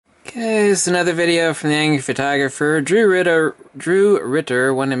Okay, it's another video from the angry photographer. Drew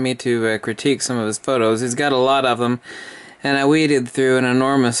Ritter wanted me to critique some of his photos. He's got a lot of them, and I weeded through an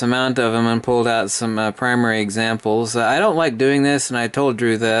enormous amount of them and pulled out some primary examples. I don't like doing this, and I told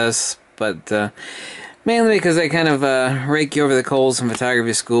Drew this, but mainly because they kind of rake you over the coals in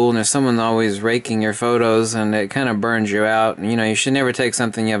photography school, and there's someone always raking your photos, and it kind of burns you out. You know, you should never take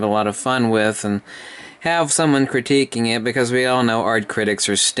something you have a lot of fun with and have someone critiquing it, because we all know art critics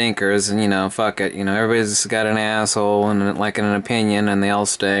are stinkers, and, you know, fuck it, you know, everybody's got an asshole and like an opinion, and they all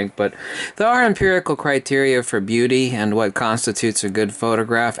stink. But there are empirical criteria for beauty and what constitutes a good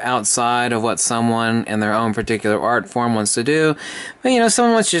photograph outside of what someone in their own particular art form wants to do. But, you know,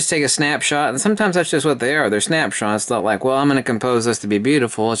 someone wants to just take a snapshot, and sometimes that's just what they are. They're snapshots. It's not like, well, I'm going to compose this to be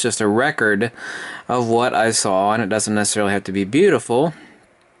beautiful. It's just a record of what I saw, and it doesn't necessarily have to be beautiful.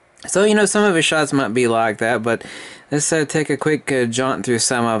 So, you know, some of his shots might be like that, but let's take a quick jaunt through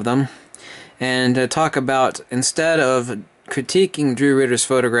some of them and talk about, instead of critiquing Drew Ritter's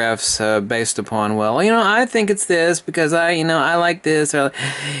photographs based upon, well, you know, I think it's this because I like this, or,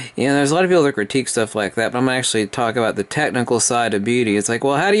 you know, there's a lot of people that critique stuff like that, but I'm going to actually talk about the technical side of beauty. It's like,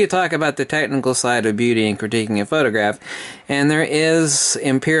 well, how do you talk about the technical side of beauty in critiquing a photograph? And there is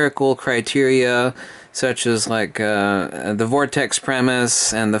empirical criteria, such as like the vortex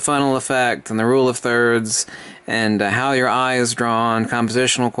premise and the funnel effect and the rule of thirds, and how your eye is drawn,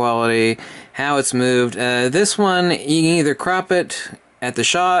 compositional quality, how it's moved. This one, you can either crop it at the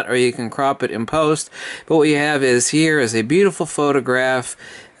shot or you can crop it in post, but what you have is here is a beautiful photograph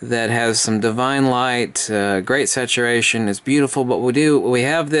that has some divine light, great saturation. It's beautiful, but we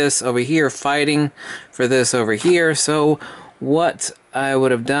have this over here fighting for this over here. So what I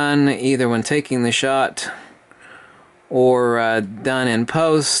would have done, either when taking the shot or done in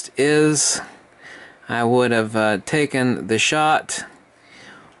post, is I would have taken the shot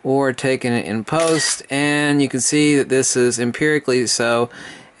or taken it in post, and you can see that this is empirically so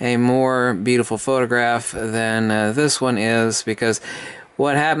a more beautiful photograph than this one is, because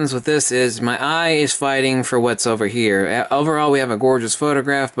what happens with this is my eye is fighting for what's over here. Overall, we have a gorgeous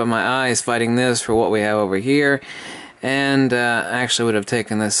photograph, but my eye is fighting this for what we have over here. And I actually would have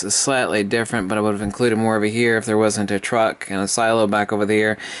taken this slightly different, but I would have included more over here if there wasn't a truck and a silo back over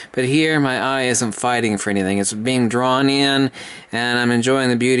there. But here, my eye isn't fighting for anything. It's being drawn in, and I'm enjoying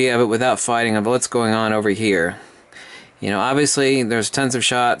the beauty of it without fighting of what's going on over here. You know, obviously, there's tons of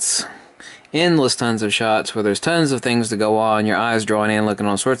shots, endless tons of shots, where there's tons of things to go on, your eyes drawn in, looking at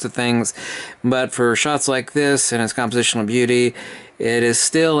all sorts of things. But for shots like this and its compositional beauty, it is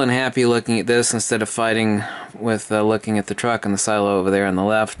still unhappy looking at this instead of fighting with looking at the truck and the silo over there on the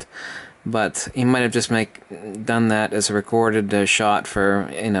left. But he might have just done that as a recorded shot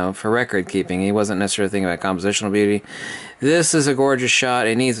for, you know, for record keeping. He wasn't necessarily thinking about compositional beauty. This is a gorgeous shot.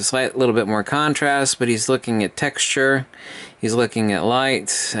 It needs a little bit more contrast, but he's looking at texture. He's looking at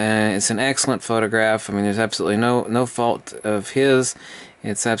light. It's an excellent photograph. I mean, there's absolutely no fault of his.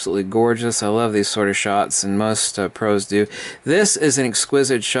 It's absolutely gorgeous. I love these sort of shots, and most pros do. This is an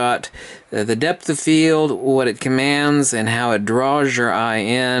exquisite shot. The depth of field, what it commands, and how it draws your eye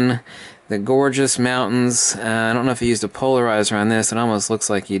in. The gorgeous mountains. I don't know if he used a polarizer on this. It almost looks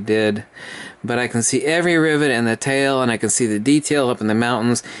like he did. But I can see every rivet in the tail, and I can see the detail up in the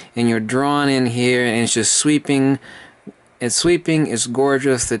mountains, and you're drawn in here, and it's just sweeping. It's sweeping, it's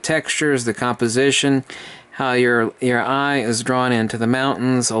gorgeous. The textures, the composition, how your eye is drawn into the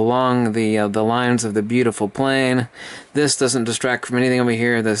mountains along the lines of the beautiful plain. This doesn't distract from anything over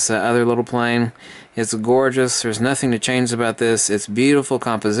here, this other little plain. It's gorgeous. There's nothing to change about this. It's beautiful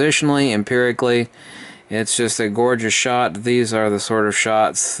compositionally, empirically. It's just a gorgeous shot. These are the sort of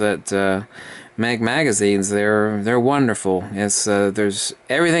shots that make magazines. They're wonderful. It's there's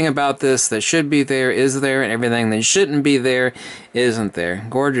everything about this that should be there is there, and everything that shouldn't be there isn't there.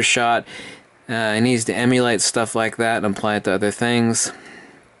 Gorgeous shot. It needs to emulate stuff like that and apply it to other things.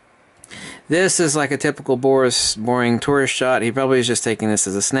 This is like a typical boring tourist shot. He probably was just taking this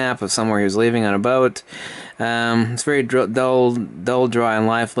as a snap of somewhere he was leaving on a boat. It's very dull, dry, and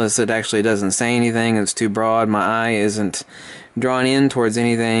lifeless. It actually doesn't say anything. It's too broad. My eye isn't drawn in towards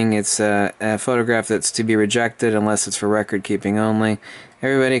anything. It's a photograph that's to be rejected unless it's for record keeping only.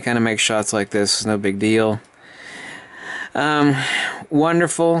 Everybody kind of makes shots like this. It's no big deal.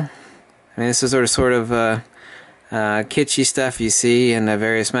 Wonderful. I mean, this is sort of kitschy stuff you see in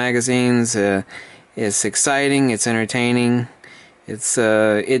various magazines. It's exciting, it's entertaining.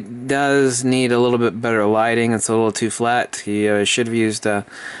 It does need a little bit better lighting. It's a little too flat. He should have used a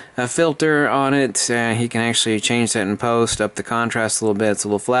filter on it. He can actually change that in post, up the contrast a little bit. It's a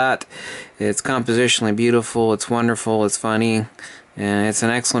little flat. It's compositionally beautiful. It's wonderful. It's funny. and it's an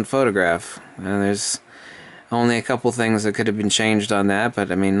excellent photograph. There's only a couple things that could have been changed on that,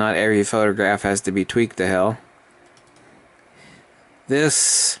 but I mean, not every photograph has to be tweaked to hell.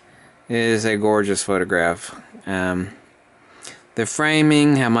 This is a gorgeous photograph. The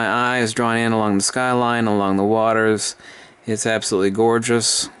framing, how my eye is drawn in along the skyline, along the waters, it's absolutely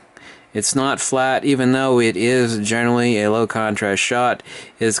gorgeous. It's not flat, even though it is generally a low contrast shot.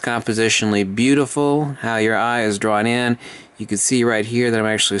 It's compositionally beautiful, how your eye is drawn in. You can see right here that I'm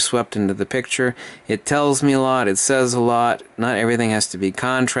actually swept into the picture. It tells me a lot, it says a lot. Not everything has to be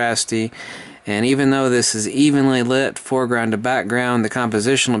contrasty. And even though this is evenly lit, foreground to background, the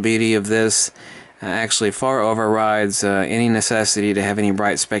compositional beauty of this actually far overrides any necessity to have any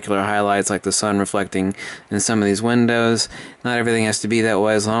bright specular highlights like the sun reflecting in some of these windows. Not everything has to be that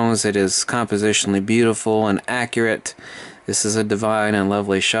way, as long as it is compositionally beautiful and accurate. This is a divine and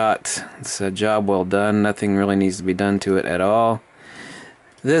lovely shot. It's a job well done. Nothing really needs to be done to it at all.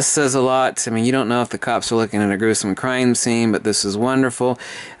 This says a lot. I mean, you don't know if the cops are looking at a gruesome crime scene, but this is wonderful.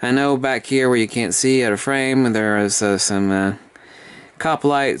 I know back here where you can't see out of frame, there is some cop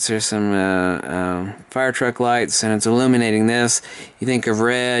lights or some fire truck lights, and it's illuminating this. You think of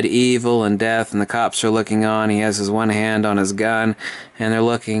red, evil, and death, and the cops are looking on. He has his one hand on his gun, and they're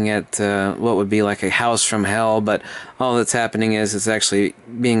looking at what would be like a house from hell, but all that's happening is it's actually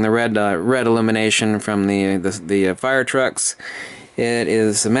being the red illumination from the fire trucks. It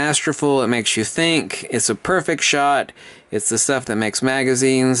is masterful. It makes you think. It's a perfect shot. It's the stuff that makes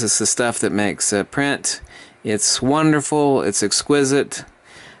magazines. It's the stuff that makes print. It's wonderful. It's exquisite.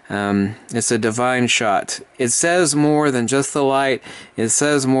 It's a divine shot. It says more than just the light. It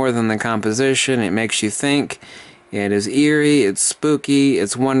says more than the composition. It makes you think. It is eerie. It's spooky.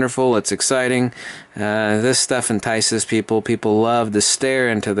 It's wonderful. It's exciting. This stuff entices people. People love to stare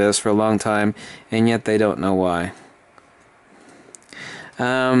into this for a long time, and yet they don't know why.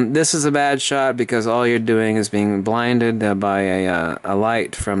 This is a bad shot because all you're doing is being blinded by a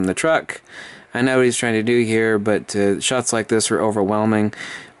light from the truck. I know what he's trying to do here, but shots like this are overwhelming.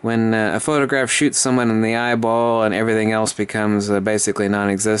 When a photograph shoots someone in the eyeball and everything else becomes basically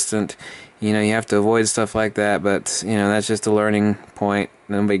non-existent, you know, you have to avoid stuff like that, but, you know, that's just a learning point.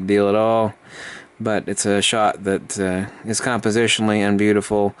 No big deal at all. But it's a shot that is compositionally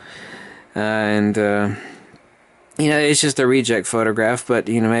unbeautiful, and you know, it's just a reject photograph, but,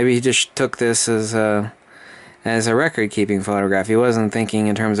 you know, maybe he just took this as a record-keeping photograph. He wasn't thinking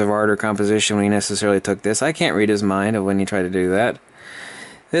in terms of art or composition when he necessarily took this. I can't read his mind of when he tried to do that.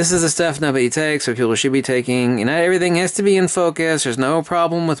 This is the stuff nobody takes, but people should be taking. You know, everything has to be in focus. There's no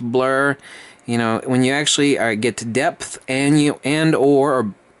problem with blur. You know, when you actually get to depth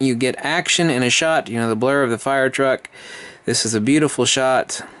or you get action in a shot, you know, the blur of the fire truck. This is a beautiful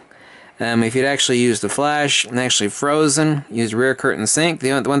shot. If you'd actually used the flash and actually frozen, used rear curtain sync,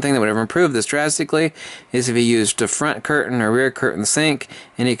 the one thing that would have improved this drastically is if you used a front curtain or rear curtain sync,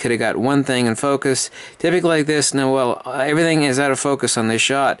 and you could have got one thing in focus. Typically like this, no, well, everything is out of focus on this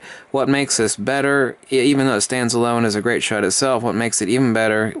shot. What makes this better, even though it stands alone as a great shot itself, what makes it even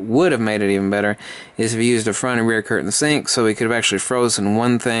better, would have made it even better, is if you used a front and rear curtain sync, so we could have actually frozen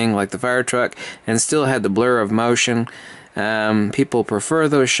one thing like the fire truck and still had the blur of motion. People prefer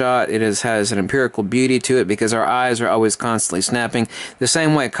those shots. It has an empirical beauty to it because our eyes are always constantly snapping. The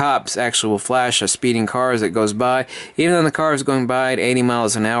same way cops actually will flash a speeding car as it goes by. Even though the car is going by at 80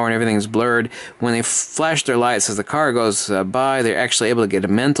 miles an hour and everything is blurred, when they flash their lights as the car goes by, they're actually able to get a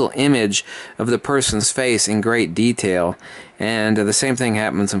mental image of the person's face in great detail. And the same thing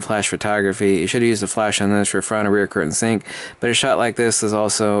happens in flash photography. You should have used a flash on this for front or rear curtain sync, but a shot like this is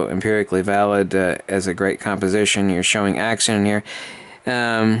also empirically valid as a great composition. You're showing action in here.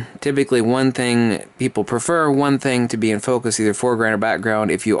 Typically people prefer one thing to be in focus, either foreground or background,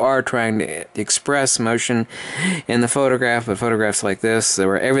 if you are trying to express motion in the photograph. But photographs like this,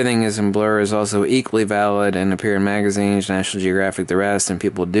 where everything is in blur, is also equally valid and appear in magazines, National Geographic, the rest, and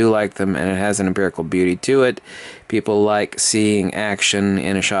people do like them, and it has an empirical beauty to it. People like seeing action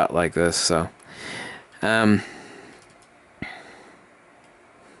in a shot like this. So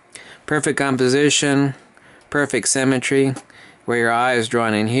perfect composition, perfect symmetry, where your eye is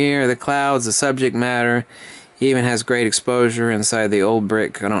drawn in here, the clouds, the subject matter. He even has great exposure inside the old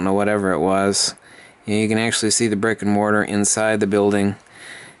brick, I don't know, whatever it was. You can actually see the brick and mortar inside the building.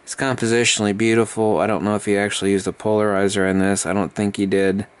 It's compositionally beautiful. I don't know if he actually used a polarizer in this. I don't think he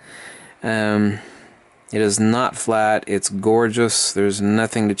did. It is not flat. It's gorgeous. There's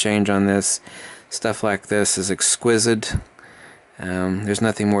nothing to change on this. Stuff like this is exquisite. There's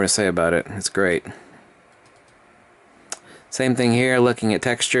nothing more to say about it. It's great. Same thing here, looking at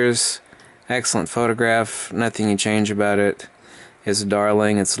textures. Excellent photograph. Nothing you change about it. It's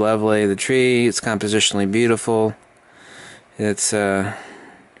darling. It's lovely. The tree, it's compositionally beautiful. It's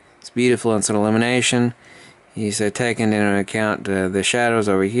beautiful in its illumination. He's taken into account the shadows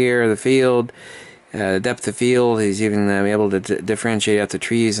over here, the field, depth of field. He's even able to differentiate out the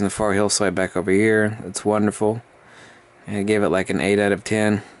trees and the far hillside back over here. It's wonderful. I gave it like an 8 out of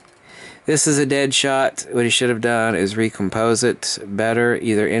 10. This is a dead shot. What he should have done is recompose it better,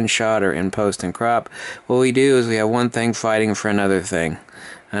 either in shot or in post and crop. What we do is we have one thing fighting for another thing.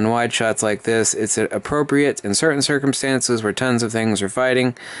 On wide shots like this, it's appropriate in certain circumstances where tons of things are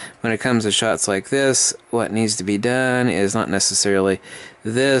fighting. When it comes to shots like this, what needs to be done is not necessarily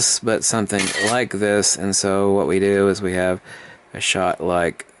this, but something like this. And so what we do is we have a shot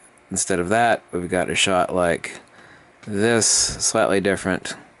like, instead of that, we've got a shot like this, slightly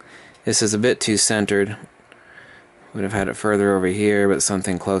different. This is a bit too centered. Would have had it further over here, but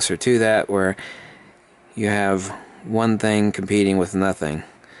something closer to that where you have one thing competing with nothing.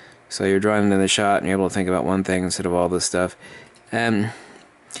 So you're drawing into the shot and you're able to think about one thing instead of all this stuff.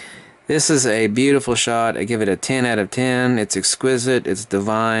 This is a beautiful shot. I give it a 10 out of 10. It's exquisite. It's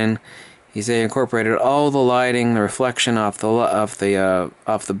divine. He's incorporated all the lighting, the reflection off the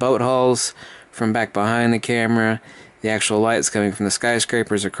boat hulls from back behind the camera, the actual lights coming from the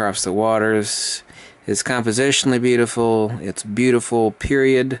skyscrapers across the waters. It's compositionally beautiful. It's beautiful,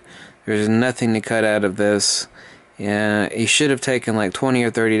 period. There's nothing to cut out of this. He should have taken like 20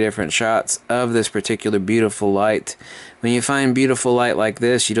 or 30 different shots of this particular beautiful light. When you find beautiful light like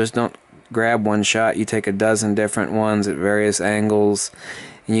this, you just don't grab one shot. You take a dozen different ones at various angles.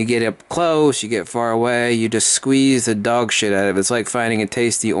 And you get up close, you get far away, you just squeeze the dog shit out of it. It's like finding a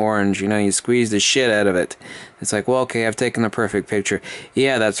tasty orange, you know, you squeeze the shit out of it. It's like, well, okay, I've taken the perfect picture.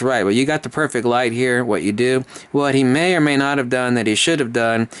 Yeah, that's right. Well, you got the perfect light here. What you do, what he may or may not have done that he should have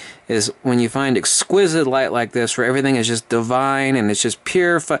done is when you find exquisite light like this where everything is just divine and it's just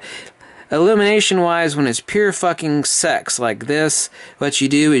pure illumination-wise, when it's pure fucking sex like this, what you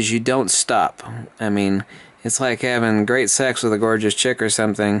do is you don't stop. I mean, it's like having great sex with a gorgeous chick or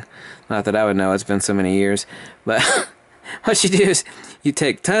something. Not that I would know, it's been so many years. But what you do is you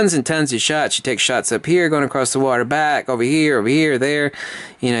take tons and tons of shots. You take shots up here, going across the water, back, over here, there.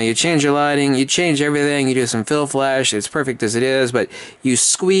 You know, you change your lighting, you change everything, you do some fill flash. It's perfect as it is, but you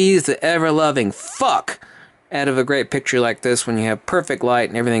squeeze the ever-loving fuck out of a great picture like this when you have perfect light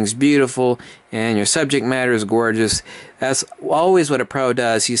and everything's beautiful and your subject matter is gorgeous. That's always what a pro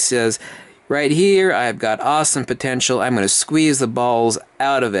does. He says, right here, I've got awesome potential. I'm going to squeeze the balls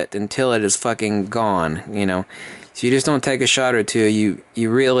out of it until it is fucking gone, you know. So you just don't take a shot or two. You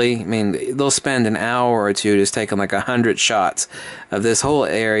really, I mean, they'll spend an hour or two just taking like 100 shots of this whole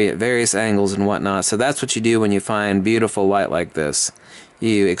area at various angles and whatnot. So that's what you do when you find beautiful light like this.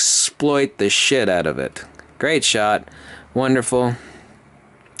 You exploit the shit out of it. Great shot. Wonderful.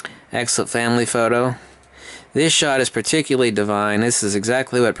 Excellent family photo. This shot is particularly divine. This is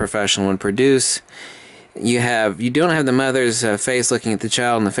exactly what a professional would produce. You don't have the mother's face looking at the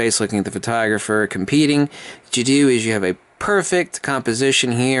child and the face looking at the photographer competing. What you do is you have a perfect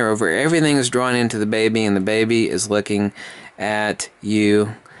composition here over everything is drawn into the baby and the baby is looking at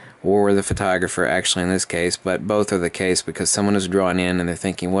you or the photographer, actually in this case, but both are the case because someone is drawn in and they're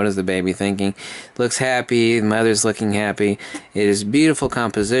thinking, what is the baby thinking? Looks happy, the mother's looking happy. It is beautiful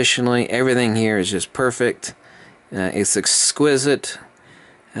compositionally. Everything here is just perfect. It's exquisite.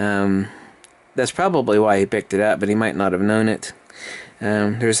 That's probably why he picked it up, but he might not have known it.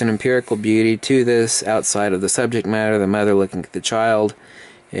 There's an empirical beauty to this outside of the subject matter, the mother looking at the child.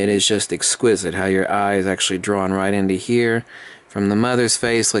 It is just exquisite how your eye is actually drawn right into here. From the mother's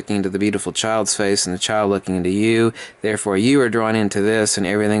face looking into the beautiful child's face and the child looking into you. Therefore, you are drawn into this and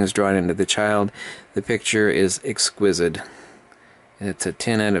everything is drawn into the child. The picture is exquisite. It's a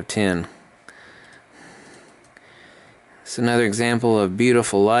 10 out of 10. It's another example of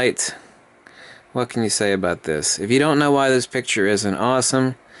beautiful light. What can you say about this? If you don't know why this picture isn't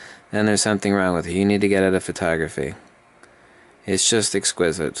awesome, then there's something wrong with it. You need to get out of photography. It's just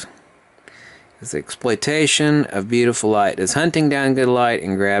exquisite. It's the exploitation of beautiful light. It's hunting down good light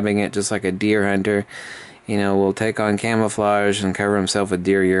and grabbing it just like a deer hunter. You know, will take on camouflage and cover himself with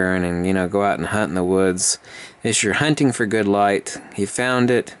deer urine and, you know, go out and hunt in the woods. It's you're hunting for good light. He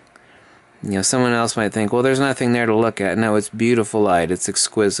found it. You know, someone else might think, well, there's nothing there to look at. No, it's beautiful light. It's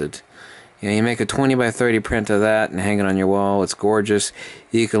exquisite. You know, you make a 20 by 30 print of that and hang it on your wall. It's gorgeous.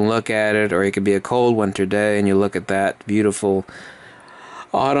 You can look at it, or it could be a cold winter day and you look at that beautiful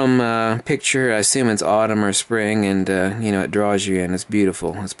autumn picture. I assume it's autumn or spring, and you know, it draws you in. It's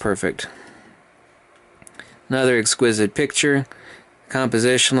beautiful. It's perfect. Another exquisite picture.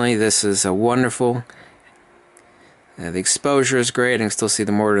 Compositionally, this is a wonderful. The exposure is great. I can still see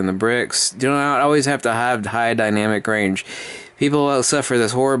the mortar and the bricks. You don't always have to have high dynamic range. People suffer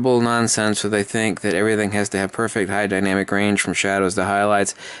this horrible nonsense where they think that everything has to have perfect high dynamic range from shadows to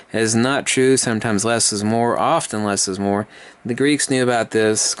highlights. It is not true. Sometimes less is more, often less is more. The Greeks knew about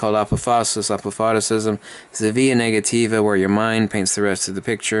this. It's called apophasis, apophoticism. It's the via negativa, where your mind paints the rest of the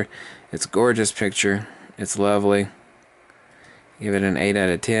picture. It's a gorgeous picture. It's lovely. Give it an 8 out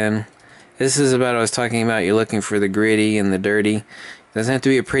of 10. This is about what I was talking about. You're looking for the gritty and the dirty. It doesn't have to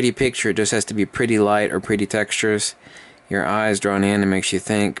be a pretty picture. It just has to be pretty light or pretty textures. Your eye's drawn in and makes you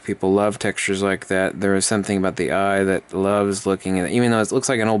think. People love textures like that. There is something about the eye that loves looking at it, even though it looks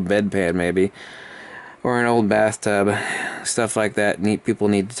like an old bedpan maybe, or an old bathtub. Stuff like that. People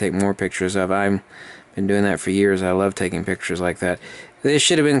need to take more pictures of. I've been doing that for years. I love taking pictures like that. This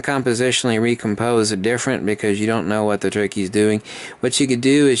should have been compositionally recomposed different because you don't know what the turkey's doing. What you could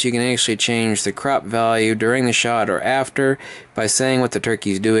do is you can actually change the crop value during the shot or after by saying what the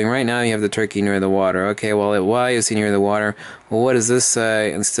turkey's doing. Right now you have the turkey near the water. Okay, well, why is he near the water? Well, what does this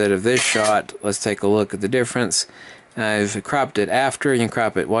say instead of this shot? Let's take a look at the difference. I've cropped it after. You can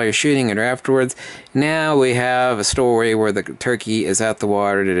crop it while you're shooting it or afterwards. Now we have a story where the turkey is at the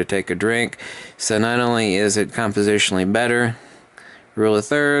water to take a drink. So not only is it compositionally better, rule of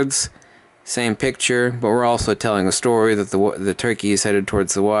thirds, same picture, but we're also telling a story that the turkey is headed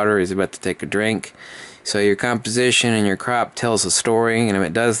towards the water, he's about to take a drink. So your composition and your crop tells a story, and if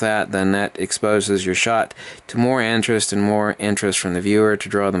it does that, then that exposes your shot to more interest from the viewer to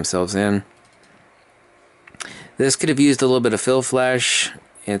draw themselves in. This could have used a little bit of fill flash.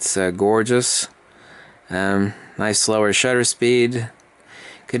 It's gorgeous. Nice slower shutter speed.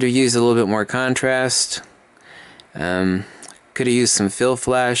 Could have used a little bit more contrast. Could have used some fill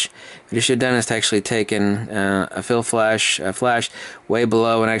flash. What you should have done is actually taken a flash way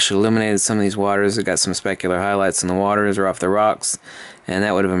below and actually illuminated some of these waters. It got some specular highlights in the waters or off the rocks, and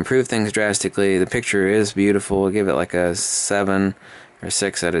that would have improved things drastically. The picture is beautiful. I'll give it like a 7 or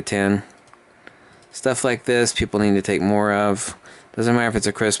 6 out of 10. Stuff like this people need to take more of. Doesn't matter if it's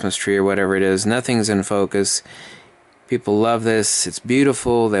a Christmas tree or whatever it is. Nothing's in focus. People love this. It's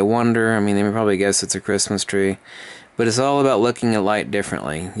beautiful. They wonder. I mean, they probably guess it's a Christmas tree. But it's all about looking at light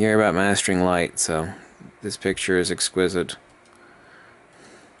differently. You hear about mastering light, so this picture is exquisite.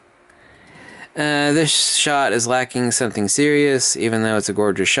 This shot is lacking something serious, even though it's a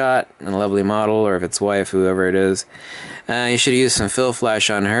gorgeous shot and a lovely model, or if it's wife, whoever it is. You should have used some fill flash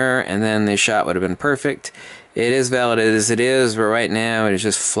on her, and then this shot would have been perfect. It is valid as it is, but right now it is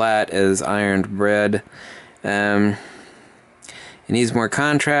just flat as ironed bread. It needs more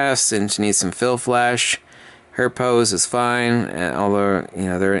contrast, and she needs some fill flash. Her pose is fine, although, you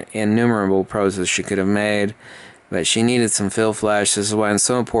know, there are innumerable poses she could have made, but she needed some fill flash. This is why it's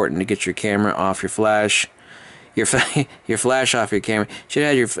so important to get your camera off your flash. Your flash off your camera. You should have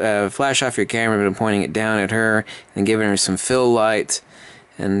had your flash off your camera and pointing it down at her and giving her some fill light,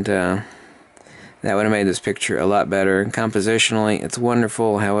 and that would have made this picture a lot better. Compositionally, it's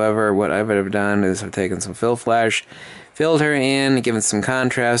wonderful. However, what I would have done is I've taken some fill flash, filled her in, given some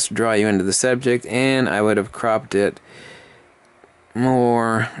contrast to draw you into the subject, and I would have cropped it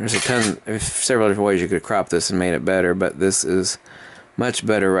more. There's several different ways you could crop this and made it better, but this is much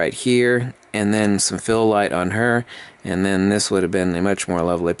better right here, and then some fill light on her, and then this would have been a much more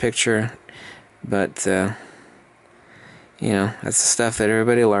lovely picture. But you know, that's the stuff that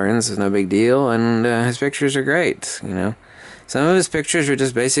everybody learns. It's no big deal, and his pictures are great, you know. Some of his pictures were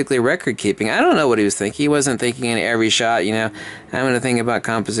just basically record keeping. I don't know what he was thinking. He wasn't thinking in every shot, you know, I'm going to think about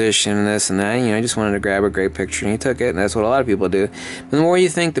composition and this and that. You know, he just wanted to grab a great picture, and he took it, and that's what a lot of people do. But the more you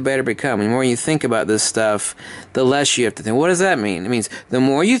think, the better it becomes. The more you think about this stuff, the less you have to think. What does that mean? It means the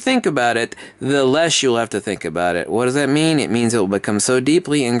more you think about it, the less you'll have to think about it. What does that mean? It means it will become so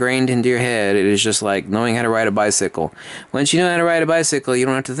deeply ingrained into your head. It is just like knowing how to ride a bicycle. Once you know how to ride a bicycle, you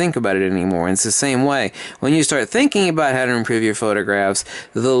don't have to think about it anymore. And it's the same way. When you start thinking about how to improve your photographs,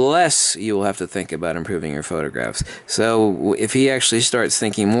 the less you will have to think about improving your photographs. So if he actually starts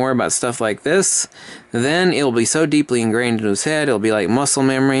thinking more about stuff like this, then it'll be so deeply ingrained into his head, it'll be like muscle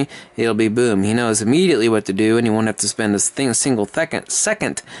memory. It'll be boom. He knows immediately what to do, and he won't have to spend a single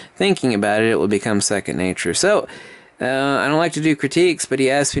second thinking about it. It will become second nature. So I don't like to do critiques, but he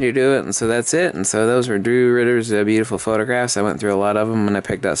asked me to do it, and so that's it. And so those were Drew Ritter's beautiful photographs. I went through a lot of them, and I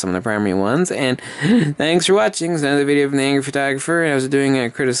picked out some of the primary ones. And thanks for watching. It's another video from the Angry Photographer. I was doing a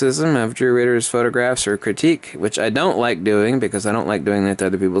criticism of Drew Ritter's photographs, or critique, which I don't like doing because I don't like doing that to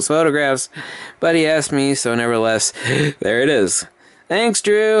other people's photographs. But he asked me, so nevertheless, there it is. Thanks,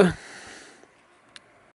 Drew.